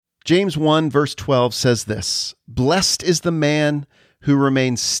James 1 verse 12 says this, "Blessed is the man who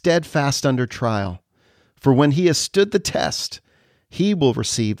remains steadfast under trial, for when he has stood the test, he will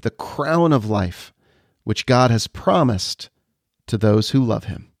receive the crown of life, which God has promised to those who love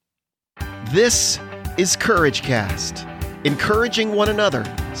him." This is Courage Cast, encouraging one another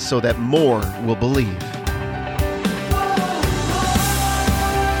so that more will believe.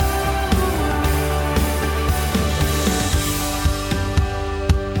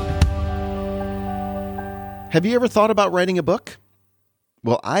 Have you ever thought about writing a book?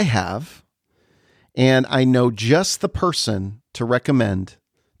 Well, I have, and I know just the person to recommend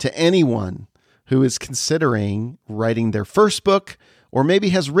to anyone who is considering writing their first book, or maybe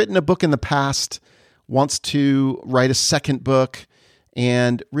has written a book in the past, wants to write a second book,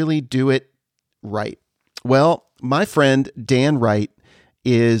 and really do it right. Well, my friend Dan Wright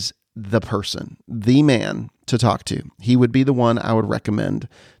is the person, the man to talk to. He would be the one I would recommend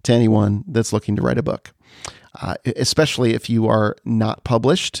to anyone that's looking to write a book. Especially if you are not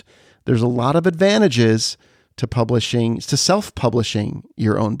published. There's a lot of advantages to self-publishing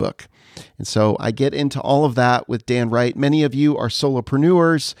your own book. And so I get into all of that with Dan Wright. Many of you are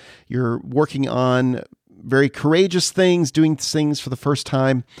solopreneurs. You're working on very courageous things, doing things for the first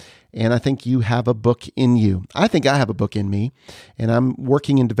time. And I think you have a book in you. I think I have a book in me, and I'm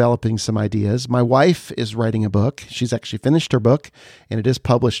working and developing some ideas. My wife is writing a book. She's actually finished her book, and it is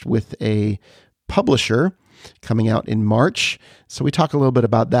published with a publisher, coming out in March. So we talk a little bit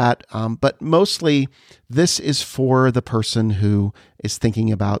about that. But mostly this is for the person who is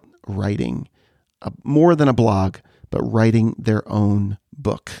thinking about writing more than a blog, but writing their own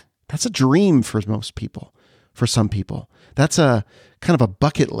book. That's a dream for most people, for some people. That's a kind of a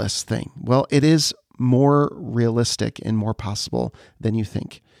bucket list thing. Well, it is more realistic and more possible than you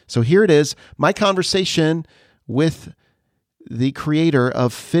think. So here it is, my conversation with the creator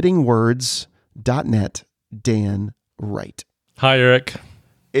of fittingwords.net, Dan Wright. Hi, Eric.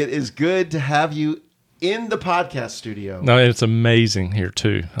 It is good to have you in the podcast studio. No, it's amazing here,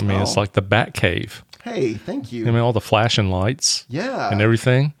 too. I mean, It's like the Bat Cave. Hey, thank you. I mean, all the flashing lights. Yeah. And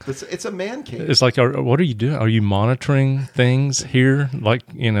everything. It's a man cave. It's like, what are you doing? Are you monitoring things here? Like,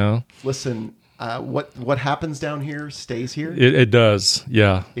 Listen, what happens down here stays here. It does,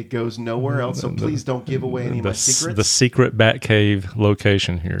 yeah. It goes nowhere else, so please don't give away any of my secrets. The secret Bat Cave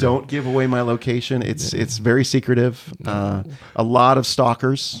location here. Don't give away my location. It's very secretive. A lot of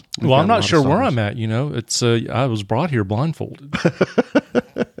stalkers. Well, I'm not sure where I'm at, It's I was brought here blindfolded.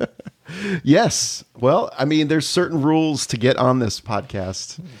 Yes. Well, I mean, there's certain rules to get on this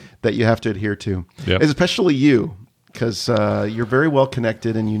podcast that you have to adhere to, Yep. Especially you. Because you're very well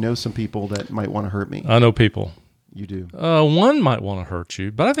connected and you know some people that might want to hurt me. I know people. You do. One might want to hurt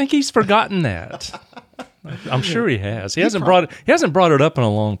you, but I think he's forgotten that. I'm sure he has. He hasn't brought it up in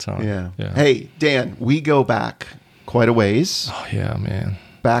a long time. Yeah. Hey, Dan, we go back quite a ways. Oh yeah, man.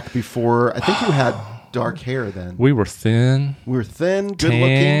 Back before, I think you had dark hair then. We were thin. Good tan,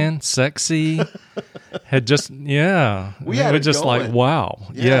 looking, sexy. Had just We had it just going. like wow.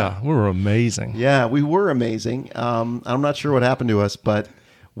 Yeah, we were amazing. Yeah, we were amazing. I'm not sure what happened to us, but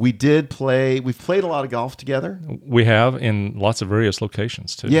we've played a lot of golf together. We have in lots of various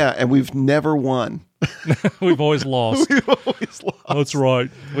locations too. Yeah, and we've never won. We've always lost. That's right.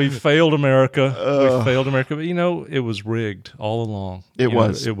 We failed America. But it was rigged all along. It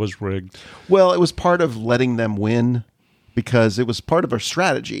was rigged. Well, it was part of letting them win because it was part of our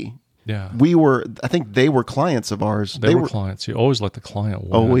strategy. Yeah. I think they were clients of ours. They were clients. You always let the client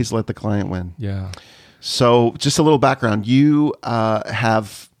win. Always let the client win. Yeah. So just a little background. You how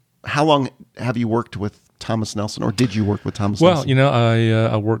long have you worked with Thomas Nelson, or did you work with Thomas Nelson? Well,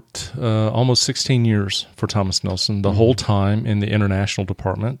 I worked almost 16 years for Thomas Nelson, the whole time in the international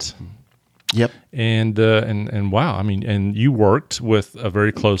department. Yep. And wow, I mean, and you worked with a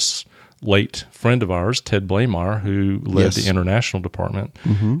very close late friend of ours, Ted Blaemar, who led the international department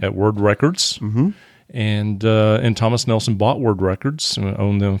at Word Records. Mm-hmm. And Thomas Nelson bought Word Records and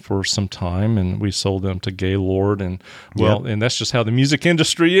owned them for some time, and we sold them to Gaylord. And and that's just how the music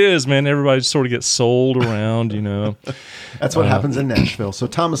industry is, man. Everybody sort of gets sold around, That's what happens in Nashville. So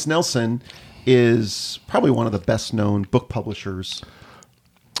Thomas Nelson is probably one of the best known book publishers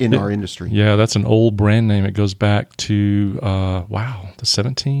in our industry. Yeah, that's an old brand name. It goes back to, the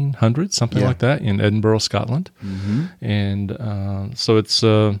 1700s, something like that, in Edinburgh, Scotland. Mm-hmm. And so it's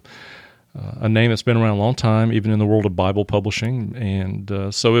a name that's been around a long time, even in the world of Bible publishing.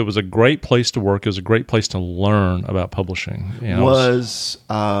 And so it was a great place to work. It was a great place to learn about publishing.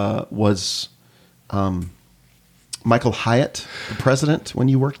 Michael Hyatt the president when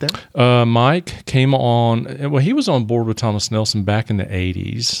you worked there? Mike came on. Well, he was on board with Thomas Nelson back in the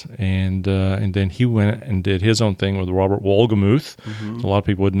 80s, and then he went and did his own thing with Robert Wolgemuth. A lot of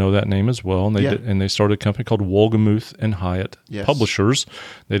people would know that name as well. And they started a company called Wolgemuth and Hyatt Publishers.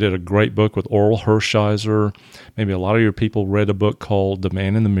 They did a great book with Oral Hershiser. Maybe a lot of your people read a book called The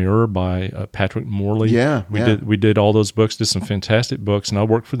Man in the Mirror by Patrick Morley. We did all those books. Did some fantastic books, and I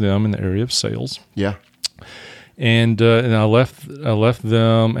worked for them in the area of sales. Yeah. And I left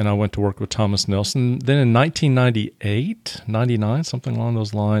them, and I went to work with Thomas Nelson. Then in 1998, 99, something along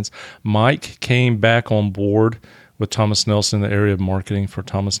those lines, Mike came back on board with Thomas Nelson in the area of marketing for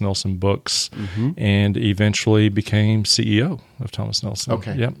Thomas Nelson Books, and eventually became CEO of Thomas Nelson.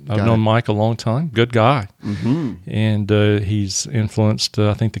 Okay. Yep. I've known Mike a long time. Good guy. And he's influenced,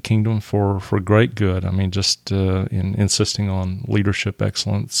 I think, the kingdom for great good. I mean, just in insisting on leadership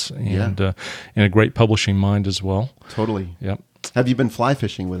excellence and a great publishing mind as well. Totally. Yep. Have you been fly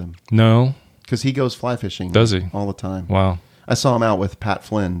fishing with him? No. Because he goes fly fishing. Does he? All the time. Wow. I saw him out with Pat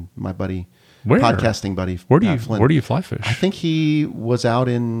Flynn, my buddy. Where? Podcasting buddy. Where do you fly fish? I think he was out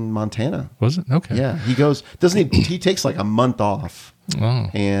in Montana. Was it? Okay. Yeah, he goes. Doesn't he? He takes like a month off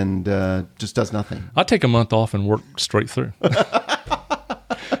and just does nothing. I take a month off and work straight through.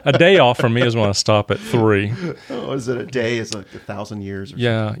 A day off for me is when I stop at 3. Oh, is it a day? Is like 1,000 years? Or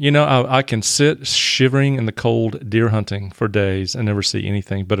yeah, you know, I can sit shivering in the cold deer hunting for days and never see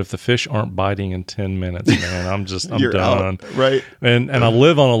anything. But if the fish aren't biting in 10 minutes, man, I'm You're done. Out, right? And I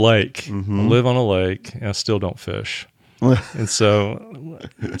live on a lake. I live on a lake, and I still don't fish. And so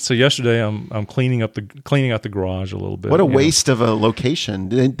yesterday I'm cleaning out the garage a little bit. What a waste of a location.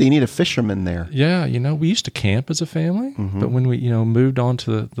 They need a fisherman there. Yeah, you know, we used to camp as a family, but when we, moved on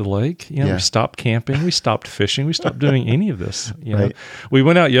to the lake, we stopped camping, we stopped fishing, we stopped doing any of this. You know, we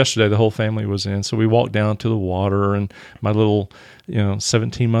went out yesterday, the whole family was in, so we walked down to the water, and my little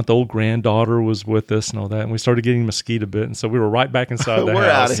 17-month-old granddaughter was with us and all that, and we started getting mosquito bit, and so we were right back inside the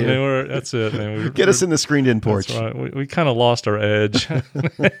we're house. Out of here. That's it, man. Get us in the screened-in porch. That's right. We kind of lost our edge.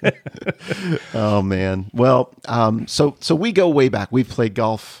 Oh man. Well, so we go way back. We've played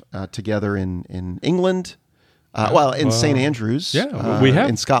golf together in England. In St. Andrews. Yeah, we have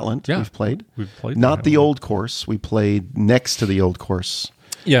in Scotland. Yeah, we've played. Not not the old course. We played next to the old course.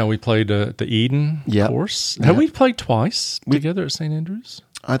 Yeah, we played the Eden course. Have we played twice together at St. Andrews?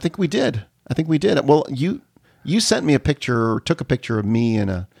 I think we did. Well, you sent me a picture, or took a picture of me in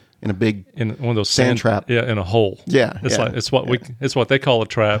a big in one of those sand trap. Yeah, in a hole. Yeah, it's what they call a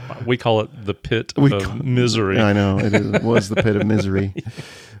trap. We call it the pit of misery. I know it was the pit of misery.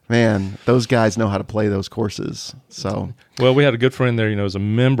 Man, those guys know how to play those courses. So, well, we had a good friend there, as a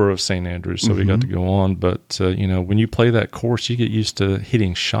member of St. Andrews, so we got to go on. But when you play that course, you get used to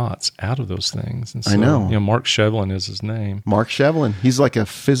hitting shots out of those things. And so, I know. Mark Shevlin is his name. Mark Shevlin. He's like a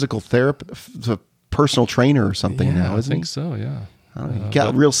physical therapist, a personal trainer or something now, isn't he? I think so. Yeah. He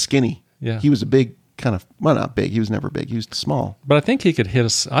got real skinny. Yeah. He was a big not big. He was never big. He was small. But I think he could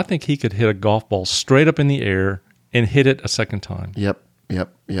hit a golf ball straight up in the air and hit it a second time. Yep.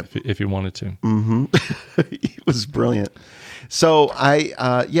 If you wanted to. It was brilliant. So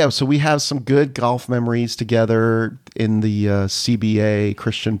so we have some good golf memories together in the CBA,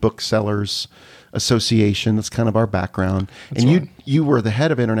 Christian Booksellers Association. That's kind of our background. That's and right. you were the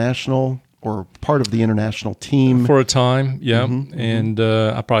head of international, or part of the international team for a time. Yeah. And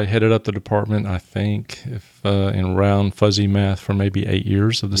I probably headed up the department, I think, if in round fuzzy math, for maybe 8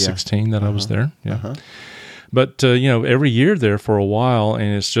 years of the 16 that I was there. Yeah. But, every year there for a while,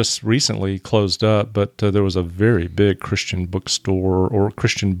 and it's just recently closed up, but there was a very big Christian bookstore or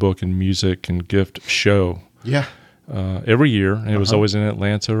Christian book and music and gift show. Yeah. Every year. And it was always in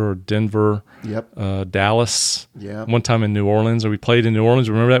Atlanta or Denver, Dallas. Yeah. One time in New Orleans, or we played in New Orleans.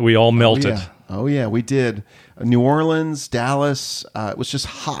 Remember that? We all melted. Oh, yeah, we did. New Orleans, Dallas, it was just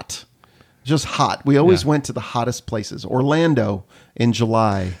hot. Just hot. We always went to the hottest places. Orlando in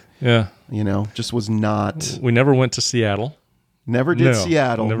July. Yeah. Just was not. We never went to Seattle. Never did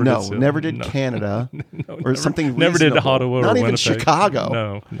Seattle. Never did no. Canada. Or something never reasonable. did Ottawa. Not or even Winnipeg.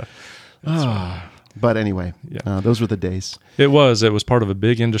 Chicago. No. But anyway, those were the days. It was part of a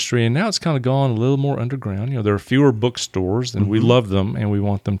big industry, and now it's kind of gone a little more underground. There are fewer bookstores, and we love them, and we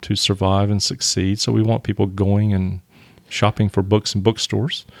want them to survive and succeed. So we want people going and shopping for books in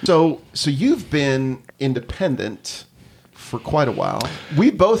bookstores. So you've been independent for quite a while.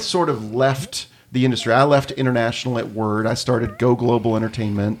 We both sort of left the industry. I left international at Word. I started Go Global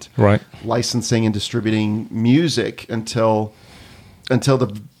Entertainment, right, licensing and distributing music until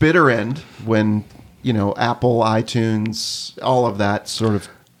the bitter end when Apple, iTunes, all of that sort of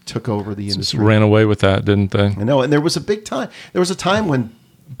took over the industry. Just ran away with that, didn't they? I know, and there was a big time. There was a time when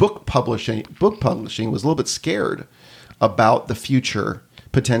book publishing was a little bit scared about the future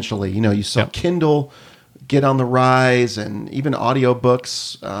potentially. You know, you saw Kindle get on the rise, and even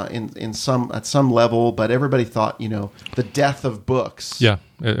audiobooks at some level, but everybody thought, you know, the death of books. Yeah,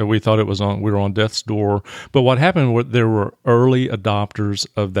 we thought we were on death's door. But what happened was there were early adopters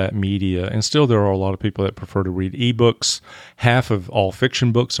of that media, and still there are a lot of people that prefer to read ebooks. Half of all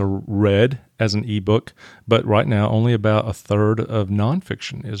fiction books are read as an ebook, but right now only about a third of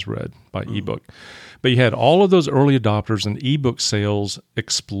nonfiction is read by ebook. But you had all of those early adopters, and ebook sales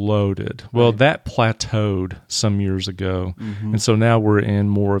exploded. Well, that plateaued some years ago, and so now we're in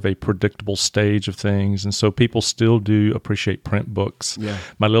more of a predictable stage of things, and so people still do appreciate print books. Yeah.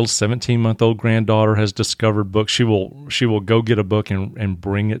 My little 17-month-old granddaughter has discovered books. She will go get a book and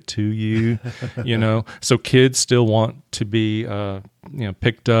bring it to you, you know. So kids still want to be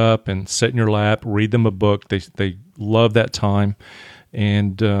picked up and sit in your lap, read them a book. They love that time.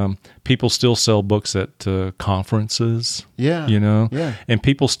 And people still sell books at conferences, you know, and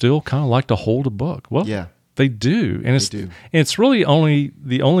people still kind of like to hold a book. Well, they do, and it's really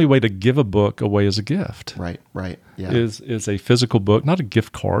the only way to give a book away as a gift. Right, yeah. Is a physical book, not a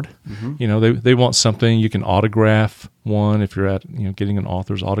gift card. You know, they want something you can autograph one if you're at getting an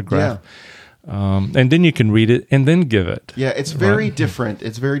author's autograph. And then you can read it and then give it. Yeah, it's very different.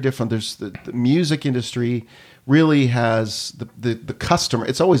 It's very different. There's the music industry really has the customer.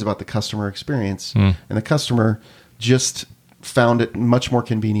 It's always about the customer experience, and the customer just found it much more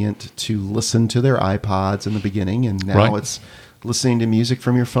convenient to listen to their iPods in the beginning, and now it's listening to music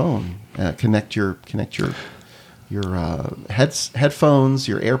from your phone. Connect your headphones,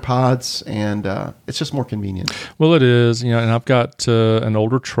 your AirPods, and it's just more convenient. Well, it is, and I've got an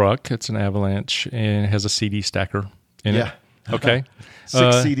older truck. It's an Avalanche, and it has a CD stacker in it. Okay.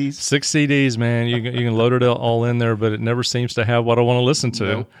 6 CDs. 6 CDs, man. You can load it all in there, but it never seems to have what I want to listen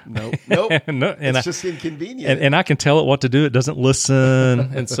to. Nope. No, it's just inconvenient. And I can tell it what to do. It doesn't listen.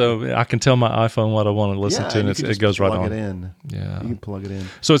 And so I can tell my iPhone what I want to listen to, and it goes right on. Plug it in. Yeah. You can plug it in.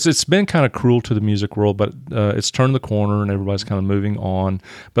 So it's been kind of cruel to the music world, but it's turned the corner, and everybody's kind of moving on.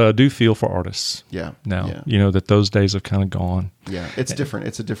 But I do feel for artists now, that those days have kind of gone. Yeah, it's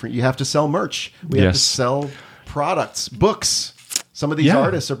different. You have to sell merch. We have to sell products, books. Some of these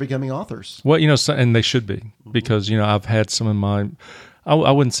artists are becoming authors. Well, and they should be, because, I've had some of my,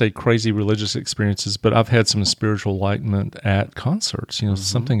 I wouldn't say crazy religious experiences, but I've had some spiritual enlightenment at concerts.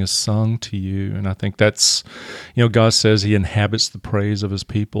 Something is sung to you, and I think that's, God says He inhabits the praise of His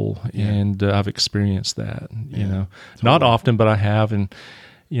people, and I've experienced that. Not often, but I have, and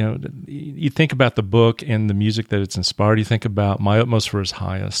you think about the book and the music that it's inspired. You think about My Utmost for His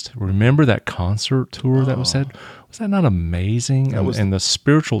Highest. Remember that concert tour that was had? Was that not amazing? And the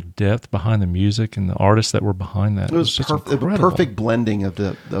spiritual depth behind the music and the artists that were behind that. It was just a perfect blending of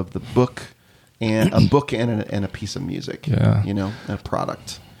the book and a book and a piece of music. Yeah. A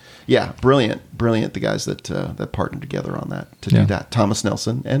product. Yeah, brilliant. The guys that partnered together on that to do that. Thomas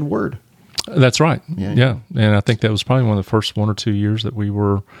Nelson and Word. That's right. Yeah. And I think that was probably one of the first 1 or 2 years that we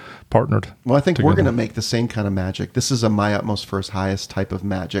were partnered. Well, I think together. We're going to make the same kind of magic. This is a My Utmost for His Highest type of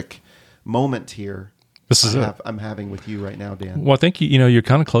magic moment here. This is I'm having with you right now, Dan. Well, I think you're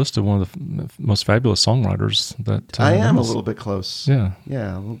kind of close to one of the most fabulous songwriters that I am a little bit close. Yeah,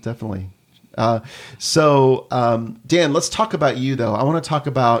 definitely. So, Dan, let's talk about you though. I want to talk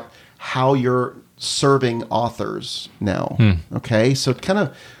about how you're serving authors now. Okay, so kind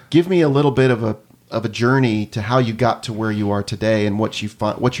of give me a little bit of a journey to how you got to where you are today and what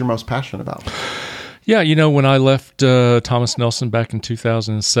you're most passionate about. Yeah, when I left Thomas Nelson back in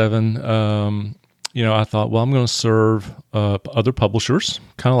 2007. I thought, well, I'm going to serve other publishers,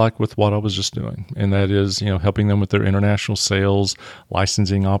 kind of like with what I was just doing. And that is, helping them with their international sales,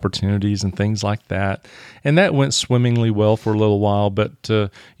 licensing opportunities, and things like that. And that went swimmingly well for a little while. But,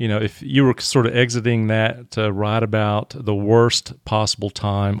 if you were sort of exiting that right about the worst possible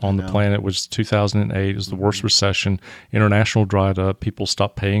time on the planet, which was 2008, it was the worst recession, international dried up, people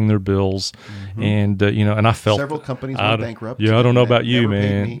stopped paying their bills. And, and I felt... Several companies went bankrupt. Yeah, I don't know about you,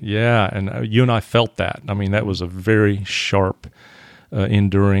 man. Yeah, and you and I felt that. I mean, that was a very sharp,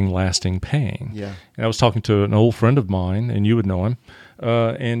 enduring, lasting pain. Yeah. And I was talking to an old friend of mine, and you would know him,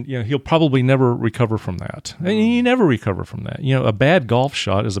 and he'll probably never recover from that. And you never recover from that. A bad golf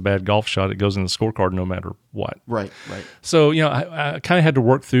shot is a bad golf shot. It goes in the scorecard no matter what. Right. So, I kind of had to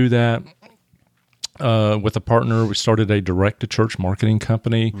work through that. With a partner, we started a direct-to-church marketing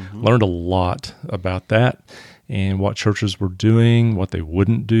company, learned a lot about that. and what churches were doing, what they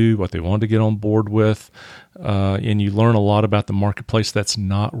wouldn't do, what they wanted to get on board with. And you learn a lot about the marketplace that's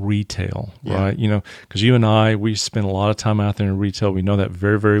not retail, right? Because you and I, we spend a lot of time out there in retail. We know that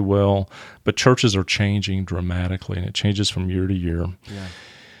very, very well. But churches are changing dramatically, and it changes from year to year.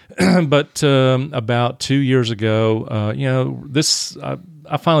 Yeah. But about 2 years ago,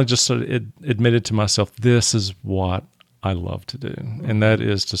 I finally just sort of admitted to myself, this is what I love to do, and that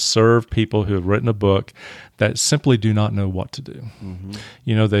is to serve people who have written a book that simply do not know what to do.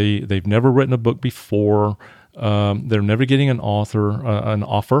 Mm-hmm. They've never written a book before. They're never getting an offer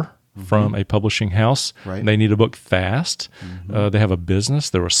mm-hmm. from a publishing house. Right. They need a book fast. Mm-hmm. They have a business.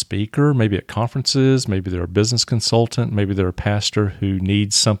 They're a speaker, maybe at conferences. Maybe they're a business consultant. Maybe they're a pastor who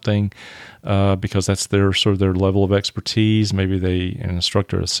needs something because that's their sort of their level of expertise. Maybe they're an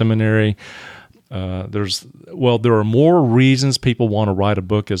instructor at a seminary. There are more reasons people want to write a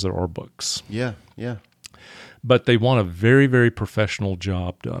book as there are books. Yeah. But they want a very, very professional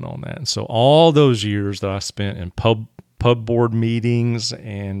job done on that. And so all those years that I spent in pub board meetings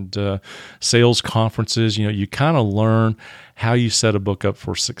and sales conferences, you kind of learn how you set a book up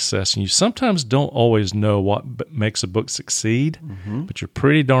for success. And you sometimes don't always know what makes a book succeed, mm-hmm. but you're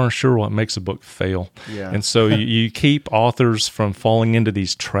pretty darn sure what makes a book fail. Yeah. And so you keep authors from falling into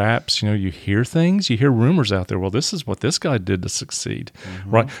these traps. You hear things, you hear rumors out there. Well, this is what this guy did to succeed, mm-hmm.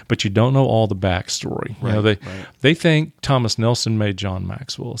 right? But you don't know all the backstory. Right, they think Thomas Nelson made John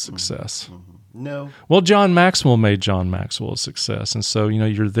Maxwell a success. Mm-hmm. No. Well, John Maxwell made John Maxwell a success. And so,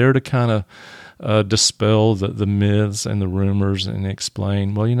 you're there to kind of dispel the myths and the rumors and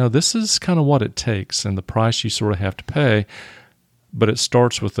explain, well, this is kind of what it takes and the price you sort of have to pay. But it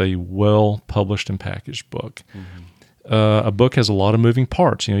starts with a well-published and packaged book. Mm-hmm. A book has a lot of moving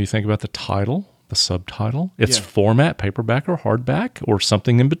parts. You think about the title, the subtitle, its format, paperback or hardback, or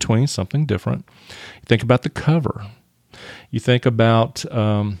something in between, something different. You think about the cover. You think about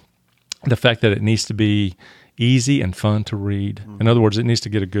the fact that it needs to be easy and fun to read. Mm-hmm. In other words, it needs to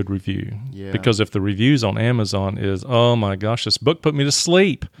get a good review. Yeah. Because if the reviews on Amazon is, oh my gosh, this book put me to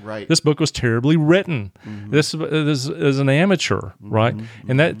sleep. Right. This book was terribly written. Mm-hmm. This is an amateur, mm-hmm. right? Mm-hmm.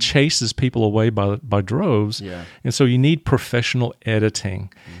 And that chases people away by droves. Yeah. And so you need professional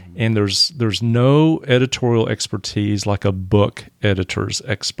editing. Mm-hmm. And there's no editorial expertise like a book editor's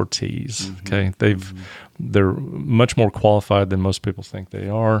expertise. Mm-hmm. Okay, they're much more qualified than most people think they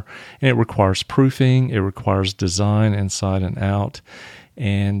are, and it requires proofing, it requires design inside and out,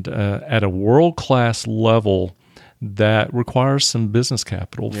 and at a world-class level, that requires some business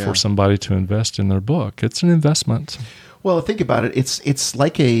capital for somebody to invest in their book. It's an investment. Well, think about it. It's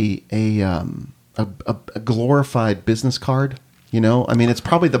like a glorified business card. It's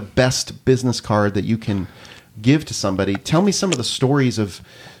probably the best business card that you can give to somebody. Tell me some of the stories of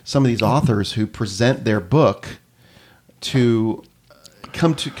some of these authors who present their book to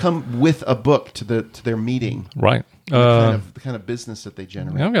come with a book to their meeting. Right. The kind of business that they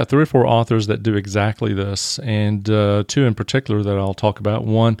generate. I've got 3 or 4 authors that do exactly this, and 2 in particular that I'll talk about.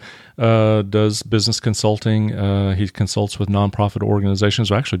 One does business consulting. He consults with nonprofit organizations.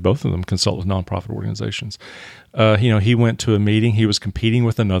 Or actually, both of them consult with nonprofit organizations. He went to a meeting. He was competing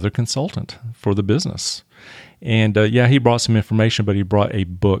with another consultant for the business. And he brought some information, but he brought a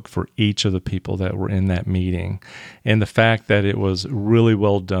book for each of the people that were in that meeting. And the fact that it was really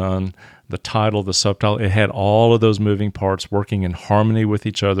well done, the title, the subtitle, it had all of those moving parts working in harmony with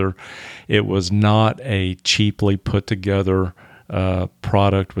each other. It was not a cheaply put together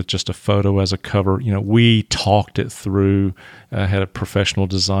product with just a photo as a cover. We talked it through, had a professional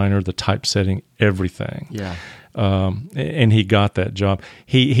designer, the typesetting, everything. Yeah. And he got that job.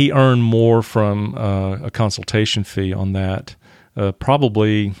 He earned more from a consultation fee on that,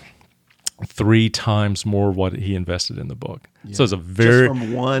 probably 3 times more what he invested in the book. Yeah. So it's a very just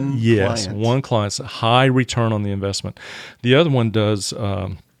from one client. One client. It's a high return on the investment. The other one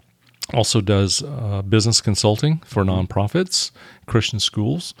also does business consulting for nonprofits, Christian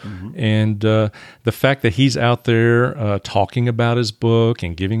schools. Mm-hmm. And the fact that he's out there talking about his book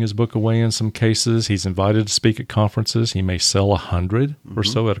and giving his book away in some cases, he's invited to speak at conferences. He may sell 100 or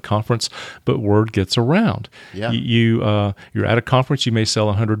so at a conference, but word gets around. Yeah. You're at a conference, you may sell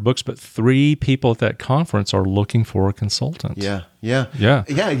 100 books, but 3 people at that conference are looking for a consultant. Yeah,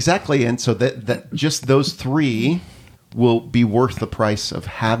 exactly. And so that just those 3 will be worth the price of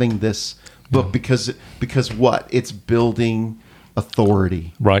having this book because what? It's building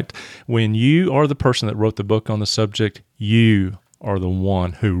authority. Right. When you are the person that wrote the book on the subject, you are the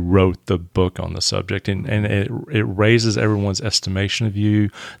one who wrote the book on the subject, and it raises everyone's estimation of you,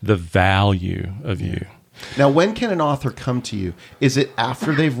 the value of you. Now, when can an author come to you? Is it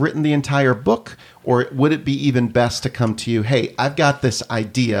after they've written the entire book, or would it be even best to come to you, hey, I've got this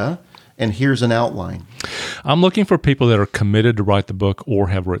idea, and here's an outline? I'm looking for people that are committed to write the book or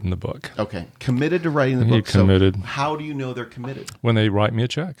have written the book. Okay, committed to writing the book. Committed. So how do you know they're committed? When they write me a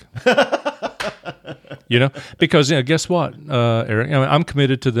check. Because guess what, Eric? I'm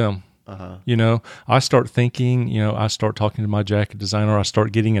committed to them. I start thinking, I start talking to my jacket designer. I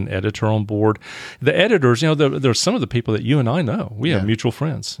start getting an editor on board. The editors, there's some of the people that you and I know. We have mutual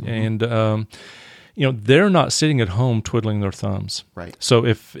friends. Mm-hmm. And, they're not sitting at home twiddling their thumbs. Right. So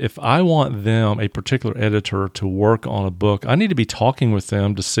if I want them, a particular editor, to work on a book, I need to be talking with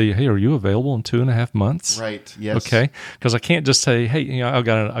them to see, hey, are you available in 2.5 months? Right. Yes. Okay. Because I can't just say, hey, I've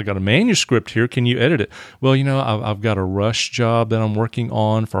got a manuscript here. Can you edit it? Well, I've got a rush job that I'm working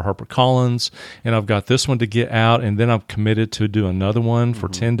on for HarperCollins, and I've got this one to get out, and then I'm committed to do another one for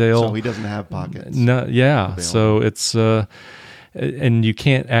Tyndale. So he doesn't have pockets. No. Yeah. Available. So it's. And you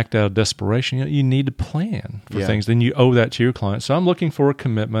can't act out of desperation. You need to plan for things. Then you owe that to your client. So I'm looking for a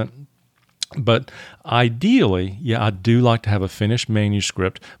commitment. But ideally, I do like to have a finished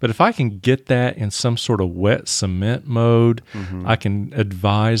manuscript. But if I can get that in some sort of wet cement mode, I can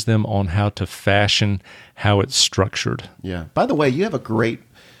advise them on how to fashion how it's structured. Yeah. By the way, you have a great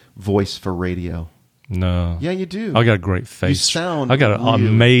voice for radio. No. Yeah, you do. I got a great face. You sound. I got an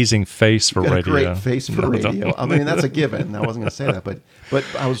amazing face for radio. A great face for radio. I mean, that's a given. I wasn't going to say that, but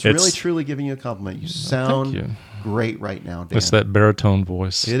I was really truly giving you a compliment. You sound great right now, Dan. It's that baritone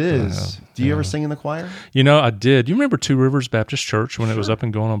voice. It is. Do you ever sing in the choir? I did. You remember Two Rivers Baptist Church when it was up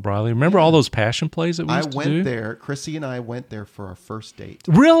and going on Briley? Remember all those passion plays that we used to do? I went there. Chrissy and I went there for our first date.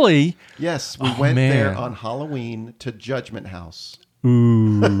 Really? Yes, we went there on Halloween to Judgment House.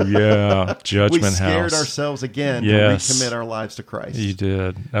 Ooh, yeah. Judgment House. We scared ourselves again to recommit our lives to Christ. You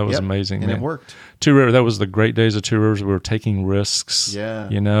did. That was amazing. And it worked. Two Rivers, that was the great days of Two Rivers. We were taking risks. Yeah.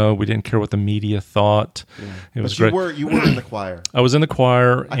 We didn't care what the media thought. Yeah. It was great. You were in the choir. I was in the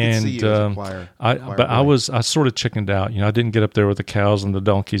choir. I could see you as a choir. I sort of chickened out. I didn't get up there with the cows and the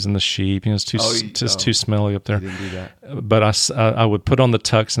donkeys and the sheep. It's too smelly up there. You didn't do that. But I would put on the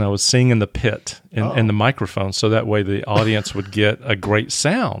tux and I would sing in the pit in the microphone, so that way the audience would get a great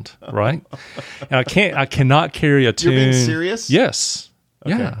sound, right? And I cannot carry a tune. You're being serious? Yes.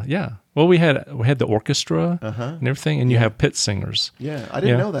 Okay. Yeah. Well, we had the orchestra and everything, and you have pit singers. Yeah, I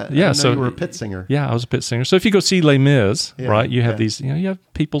didn't know that. Yeah, I didn't know you were a pit singer. Yeah, I was a pit singer. So if you go see Les Mis, right, you have these, you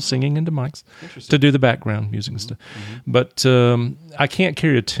have people singing into mics to do the background music and stuff. But I can't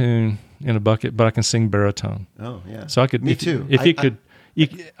carry a tune in a bucket, but I can sing baritone. Oh, yeah. So I could. Me too.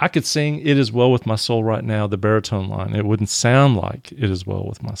 I could sing "It Is Well With My Soul" right now, the baritone line. It wouldn't sound like "It Is Well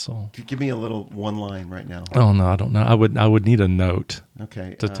With My Soul." Give me a little one line right now. Oh no, I don't know. I would need a note.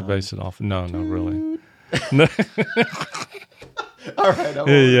 Okay. To base it off. No, really. All right.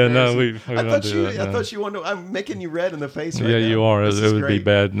 I thought you wanted to. I'm making you red in the face right now. Yeah, you are. It would be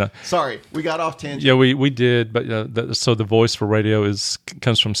bad. No. Sorry, we got off tangent. Yeah, we did. But so the voice for radio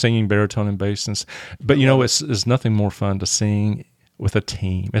comes from singing baritone and bass. But it's nothing more fun to sing with a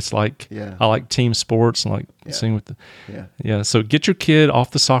team. It's like I like team sports and sing with So get your kid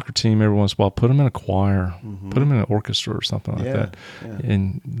off the soccer team every once in a while. Put them in a choir. Put them in an orchestra or something like that. Yeah.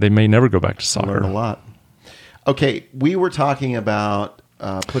 And they may never go back to soccer. Learn a lot. Okay, we were talking about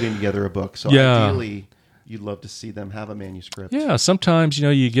putting together a book. So ideally, you'd love to see them have a manuscript. Yeah, sometimes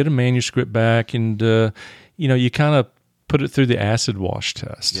you get a manuscript back, and you kind of put it through the acid wash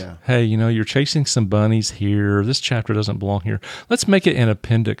test. Yeah. Hey, you're chasing some bunnies here. This chapter doesn't belong here. Let's make it an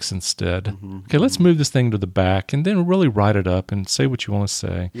appendix instead. Okay, let's move this thing to the back and then really write it up and say what you want to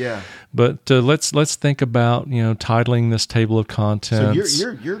say. Yeah. But let's think about titling this table of contents.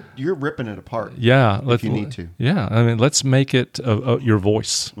 So you're ripping it apart. Yeah, if you need to. Yeah, I mean, let's make it your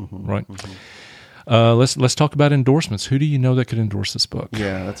voice, right? Let's talk about endorsements. Who do you know that could endorse this book?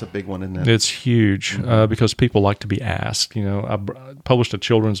 Yeah, that's a big one, isn't it? It's huge because people like to be asked. I published a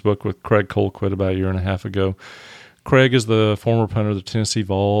children's book with Craig Colquitt about a year and a half ago. Craig is the former punter of the Tennessee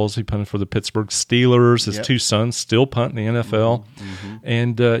Vols. He punted for the Pittsburgh Steelers. His two sons still punt in the NFL.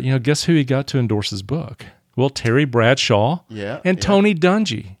 And guess who he got to endorse his book? Well, Terry Bradshaw and Tony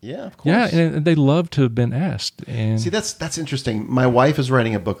Dungy. Yeah, of course. Yeah, and they love to have been asked. And see, that's interesting. My wife is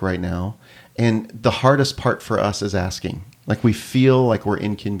writing a book right now, and the hardest part for us is asking. Like, we feel like we're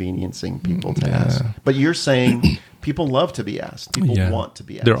inconveniencing people to ask. But you're saying people love to be asked. People want to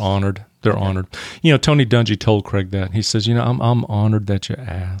be asked. They're honored. They're honored. Tony Dungy told Craig that. He says, I'm honored that you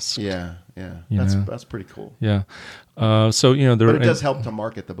asked. Yeah. Yeah. You know? That's pretty cool. Yeah. So, you know, but it does help to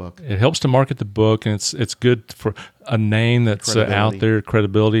market the book. It helps to market the book, and it's good for a name that's out there,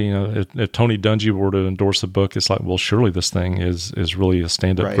 credibility. You know, if Tony Dungy were to endorse the book, it's like, well, surely this thing is really a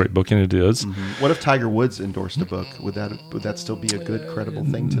stand-up great book, and it is. Mm-hmm. What if Tiger Woods endorsed a book? Would that still be a good, credible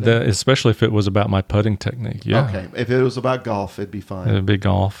thing to them? Especially if it was about my putting technique. Yeah. Okay. If it was about golf, it'd be fine. It'd be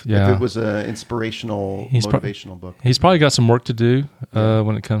golf. Yeah. If it was an inspirational, motivational book, he's probably got some work to do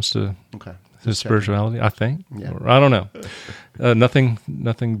when it comes to his spirituality. I think. Yeah. I don't know.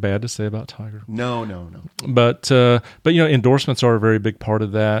 Nothing bad to say about Tiger. No. But you know, endorsements are a very big part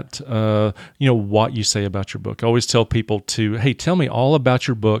of that. You know, what you say about your book. I always tell people hey, tell me all about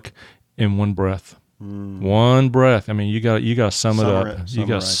your book in one breath. One breath. I mean, you got to sum it up. You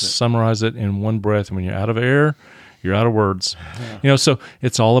got to summarize it in one breath. And when you're out of air, you're out of words. Yeah. You know, so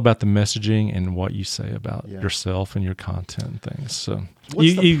it's all about the messaging and what you say about yourself and your content and things. So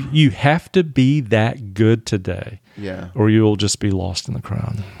you have to be that good today. Yeah. Or you'll just be lost in the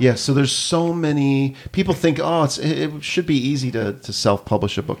crowd. Yeah, so there's so many people think, it should be easy to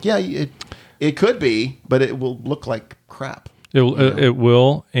self-publish a book. Yeah, it could be, but it will look like crap. It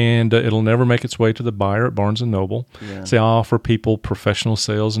will, and it'll never make its way to the buyer at Barnes & Noble. Yeah. Say, I offer people professional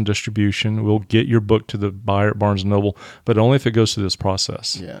sales and distribution. We'll get your book to the buyer at Barnes & Noble, but only if it goes through this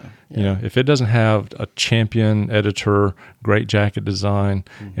process. Yeah. You know, if it doesn't have a champion editor, great jacket design,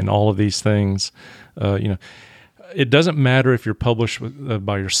 and all of these things, you know, it doesn't matter if you're published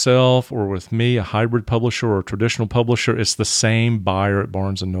by yourself or with me, a hybrid publisher or a traditional publisher. It's the same buyer at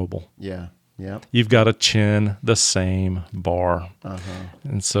Barnes & Noble. Yeah. Yep. You've got to chin the same bar.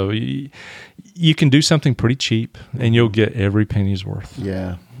 And so you can do something pretty cheap and you'll get every penny's worth.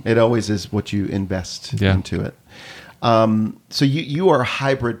 Yeah. It always is what you invest into it. So you are a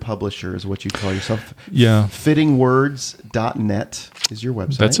hybrid publisher is what you call yourself. Yeah. Fittingwords.net is your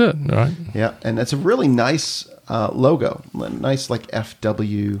website. That's it. Right. Yeah. And it's a really nice logo. Nice like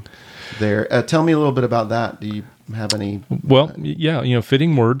FW there. Tell me a little bit about that. Do you have any? Well, yeah, you know,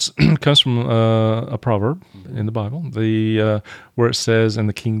 fitting words comes from a proverb in the Bible, where it says in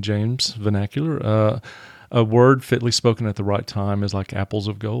the King James vernacular, a word fitly spoken at the right time is like apples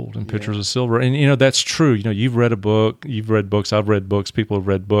of gold and pitchers of silver. And, you know, that's true. You know, you've read a book, you've read books, I've read books, people have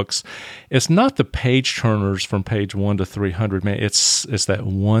read books. It's not the page turners from page 1 to 300, man. It's that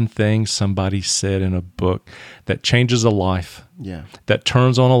one thing somebody said in a book that changes a life, that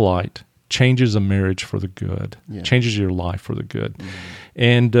turns on a light, changes a marriage for the good, changes your life for the good.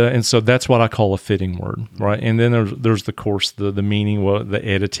 And so that's what I call a fitting word, right? And then there's the course, the meaning, the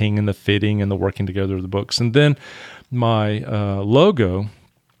editing and the fitting and the working together of the books. And then my logo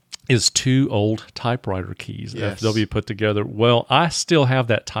is 2 old typewriter keys, FW put together. Well, I still have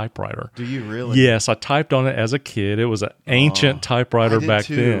that typewriter. Do you really? Yes, I typed on it as a kid. It was an ancient typewriter back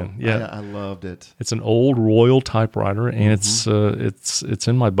then. Yeah, I loved it. It's an old Royal typewriter, and it's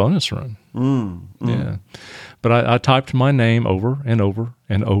in my bonus room. Yeah, but I typed my name over and over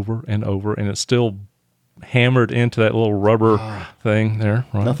and over and over, and it's still hammered into that little rubber thing there.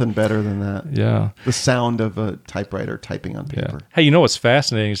 Right? Nothing better than that. Yeah. The sound of a typewriter typing on paper. Yeah. Hey, you know what's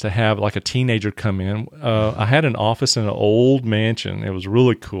fascinating is to have like a teenager come in. I had an office in an old mansion. It was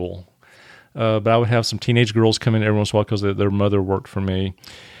really cool. But I would have some teenage girls come in every once in a while because their mother worked for me.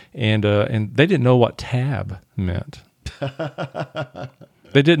 And they didn't know what tab meant.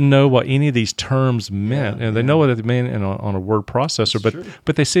 They didn't know what any of these terms meant, and they know what it meant on a word processor,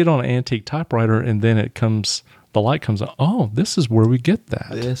 but they see it on an antique typewriter, and then the light comes on. Oh, this is where we get that.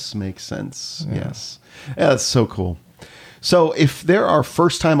 This makes sense. Yeah. Yes. Yeah, that's so cool. So if there are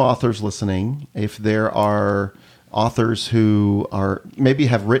first-time authors listening, if there are authors who maybe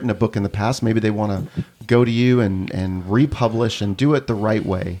have written a book in the past, maybe they want to go to you and republish and do it the right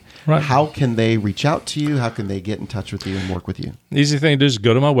way. Right. How can they reach out to you? How can they get in touch with you and work with you? The easy thing to do is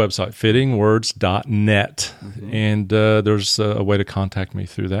go to my website, fittingwords.net, and there's a way to contact me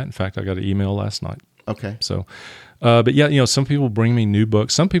through that. In fact, I got an email last night. Okay. So, but yeah, you know, some people bring me new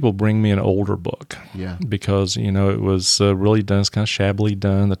books. Some people bring me an older book. Yeah. Because, you know, it was really done. It's kind of shabbily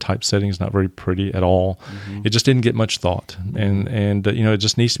done. The typesetting is not very pretty at all. It just didn't get much thought. And you know, it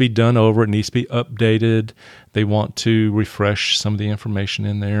just needs to be done over. It needs to be updated. They want to refresh some of the information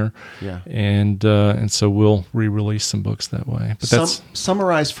in there. Yeah. And so we'll re-release some books that way. But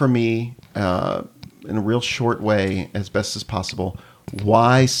summarize for me in a real short way, as best as possible,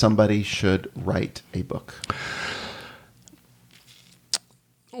 why somebody should write a book.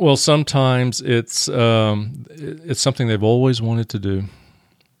 Well, sometimes it's something they've always wanted to do.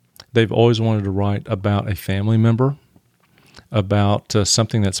 They've always wanted to write about a family member about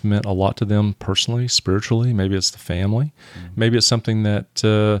something that's meant a lot to them personally, spiritually. Maybe it's the family. Maybe it's something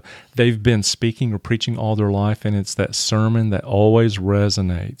that they've been speaking or preaching all their life, and it's that sermon that always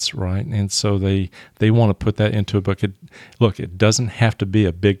resonates, right? And so they want to put that into a book. It doesn't have to be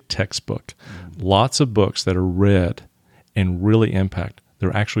a big textbook. Lots of books that are read and really impact.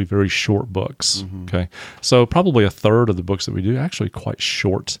 They're actually very short books. Okay, so probably a third of the books that we do are actually quite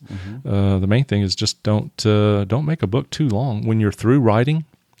short. The main thing is just don't make a book too long. When you're through writing,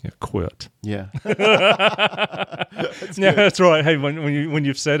 quit. Yeah. Yeah, that's right. Hey, when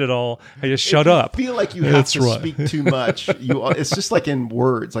you've said it all, hey, just shut up. I feel like you have to speak too much. It's just like in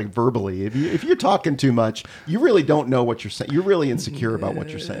words, like verbally. If you're talking too much, you really don't know what you're saying. You're really insecure about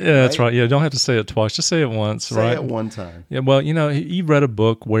what you're saying. Yeah, that's right. Yeah, don't have to say it twice. Just say it once, right? Say it one time. Yeah, well, you've read a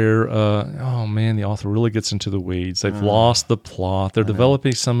book where, the author really gets into the weeds. They've lost the plot. They're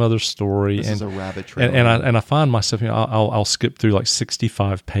developing some other story. This is a rabbit trail. And I find myself, I'll skip through like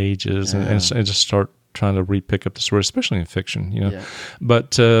 65 pages and just start trying to re-pick up the story, especially in fiction,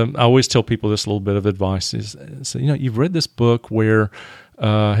 But I always tell people this little bit of advice is, you've read this book where,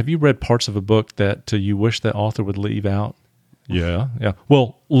 have you read parts of a book that you wish that author would leave out? Yeah.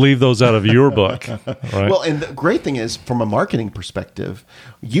 Well, leave those out of your book. Right? Well, and the great thing is, from a marketing perspective,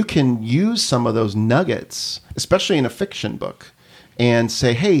 you can use some of those nuggets, especially in a fiction book, and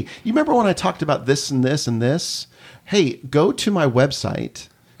say, hey, you remember when I talked about this and this and this? Hey, go to my website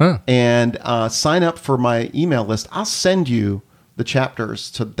and sign up for my email list. I'll send you the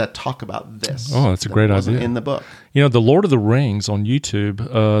chapters that talk about this. Oh, that's a great idea. In the book. The Lord of the Rings on YouTube,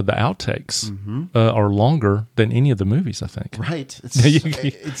 the outtakes are longer than any of the movies, I think. Right.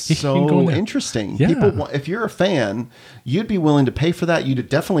 It's so interesting. Yeah. People, if you're a fan, you'd be willing to pay for that. You'd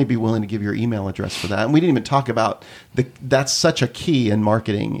definitely be willing to give your email address for that. And we didn't even talk about that's such a key in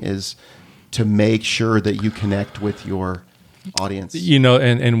marketing, is to make sure that you connect with your audience.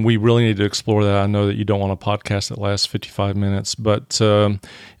 And we really need to explore that. I know that you don't want a podcast that lasts 55 minutes, but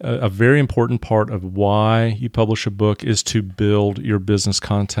a very important part of why you publish a book is to build your business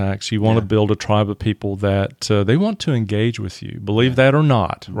contacts. You want to build a tribe of people that they want to engage with you, believe that or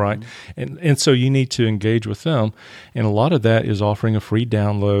not, right? And so you need to engage with them. And a lot of that is offering a free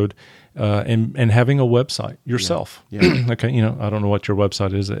download and having a website yourself. Yeah. Okay, I don't know what your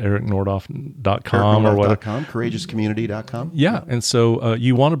website is, at ericnordoff.com or whatever. Courageouscommunity.com. Yeah, and so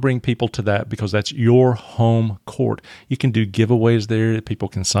you want to bring people to that because that's your home court. You can do giveaways there. People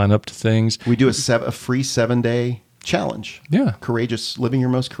can sign up to things. We do a free 7-day challenge. Yeah. Living your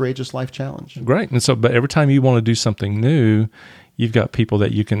most courageous life challenge. Great. And so, but every time you want to do something new, you've got people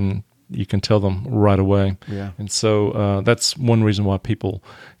that you can tell them right away. Yeah. And so that's one reason why people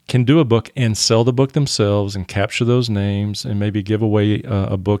can do a book and sell the book themselves and capture those names and maybe give away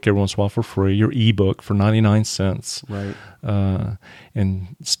a book every once in a while for free, your ebook for 99 cents. Right.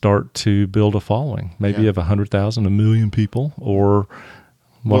 And start to build a following, maybe of 100,000, 1 million people, or...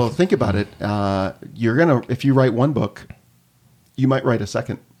 Well, think about it. If you write one book, you might write a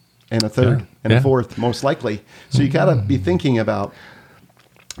second and a third and a fourth, most likely. So you got to be thinking about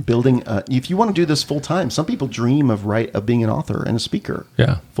building. If you want to do this full time, some people dream of being an author and a speaker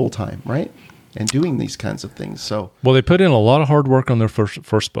full time, right? And doing these kinds of things. So, well, they put in a lot of hard work on their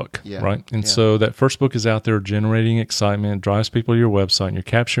first book, Yeah. right? And so that first book is out there generating excitement, drives people to your website, and you're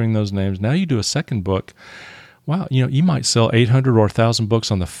capturing those names. Now you do a second book. Wow, you might sell 800 or 1,000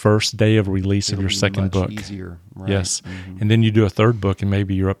 books on the first day of release of your second book. Easier, right? Yes, and then you do a third book, and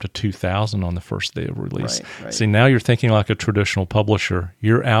maybe you're up to 2,000 on the first day of release. Right. See, now you're thinking like a traditional publisher.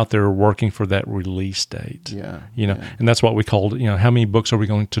 You're out there working for that release date. And that's what we called. How many books are we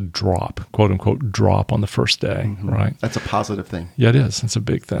going to drop, quote unquote, drop on the first day? Right. That's a positive thing. Yeah, it is. It's a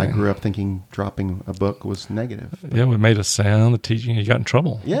big thing. I grew up thinking dropping a book was negative. Yeah, we made a sound. The teaching, you got in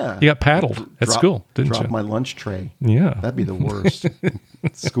trouble. Yeah, you got paddled at school, didn't you? Drop my lunch tray. Yeah. That'd be the worst.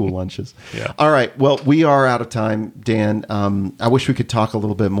 School lunches. Yeah. All right. Well, we are out of time, Dan. I wish we could talk a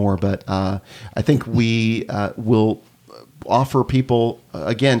little bit more, but I think we will offer people,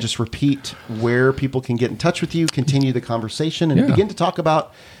 again, just repeat where people can get in touch with you, continue the conversation, and begin to talk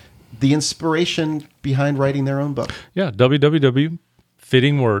about the inspiration behind writing their own book. Yeah.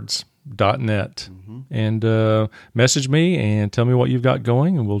 www.fittingwords.net. And message me and tell me what you've got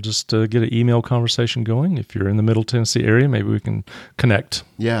going, and we'll just get an email conversation going. If you're in the Middle Tennessee area, maybe we can connect.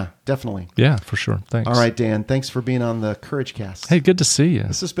 Yeah, definitely. Yeah, for sure. Thanks. All right, Dan. Thanks for being on the Courage Cast. Hey, good to see you.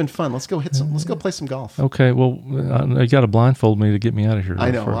 This has been fun. Let's go play some golf. Okay. Well, you got to blindfold me to get me out of here.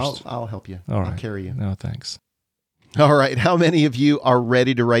 I know. First. I'll help you. All right. I'll carry you. No, thanks. All right. How many of you are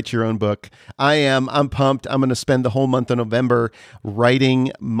ready to write your own book? I am. I'm pumped. I'm going to spend the whole month of November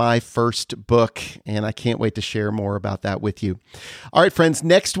writing my first book, and I can't wait to share more about that with you. All right, friends.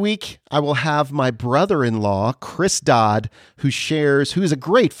 Next week, I will have my brother-in-law, Chris Dodd, who is a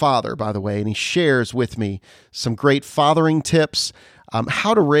great father, by the way, and he shares with me some great fathering tips,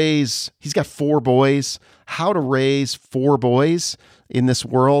 he's got 4 boys, how to raise 4 boys in this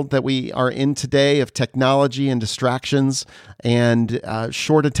world that we are in today of technology and distractions and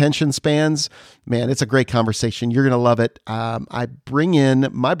short attention spans. Man, it's a great conversation. You're going to love it. I bring in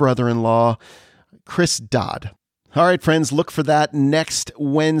my brother-in-law, Chris Dodd. All right, friends, look for that next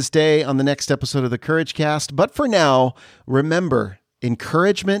Wednesday on the next episode of the Courage Cast. But for now, remember,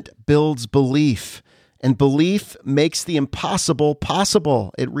 encouragement builds belief, and belief makes the impossible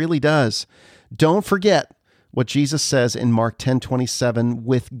possible. It really does. Don't forget what Jesus says in Mark 10:27,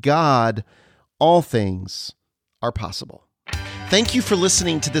 with God, all things are possible. Thank you for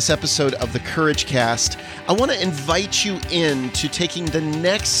listening to this episode of the Courage Cast. I want to invite you into taking the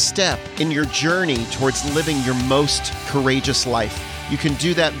next step in your journey towards living your most courageous life. You can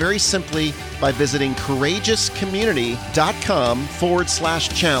do that very simply by visiting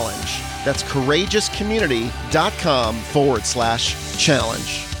courageouscommunity.com/challenge. That's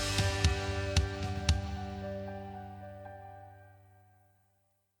courageouscommunity.com/challenge.